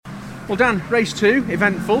Well, Dan, race 2,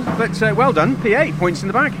 eventful, but well done, P8, points in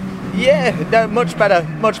the bag. Yeah, no, much better.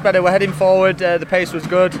 We're heading forward, the pace was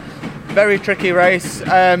good. Very tricky race,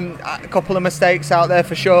 a couple of mistakes out there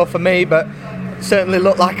for sure for me, but certainly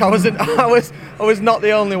looked like I was not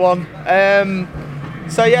the only one.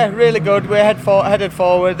 So yeah, really good. We're headed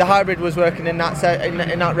forward. The hybrid was working in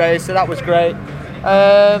that race, so that was great.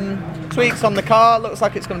 Tweaks on the car. Looks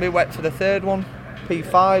like it's going to be wet for the third one,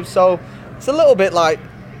 P5. So it's a little bit like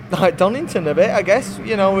Donington a bit, I guess.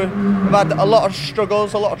 You know, we've had a lot of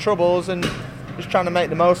struggles, a lot of troubles, and just trying to make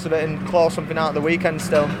the most of it and claw something out of the weekend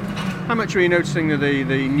still. How much are you noticing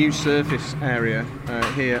the new surface area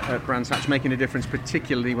here at Brands Hatch making a difference,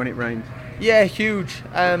 particularly when it rained? Yeah, huge.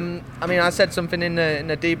 I mean, I said something in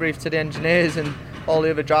the debrief to the engineers, and all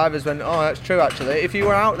the other drivers went, "Oh, that's true actually." If you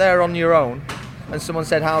were out there on your own and someone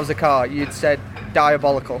said, "How's the car?" you'd said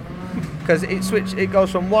diabolical. Because it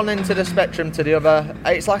goes from one end of the spectrum to the other.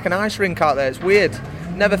 It's like an ice rink out there. It's weird.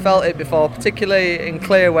 Never felt it before, particularly in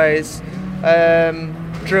clearways,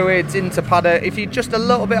 druids into paddock. If you're just a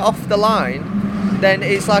little bit off the line, then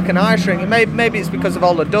it's like an ice rink. Maybe it's because of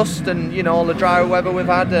all the dust and all the dry weather we've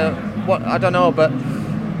had. I don't know, but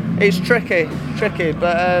it's tricky.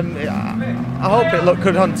 But I hope it looked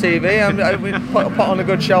good on TV. We put on a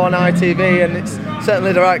good show on ITV, and it's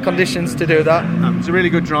certainly the right conditions to do that. It's a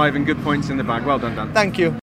really good drive and good points in the bag. Well done, Dan. Thank you.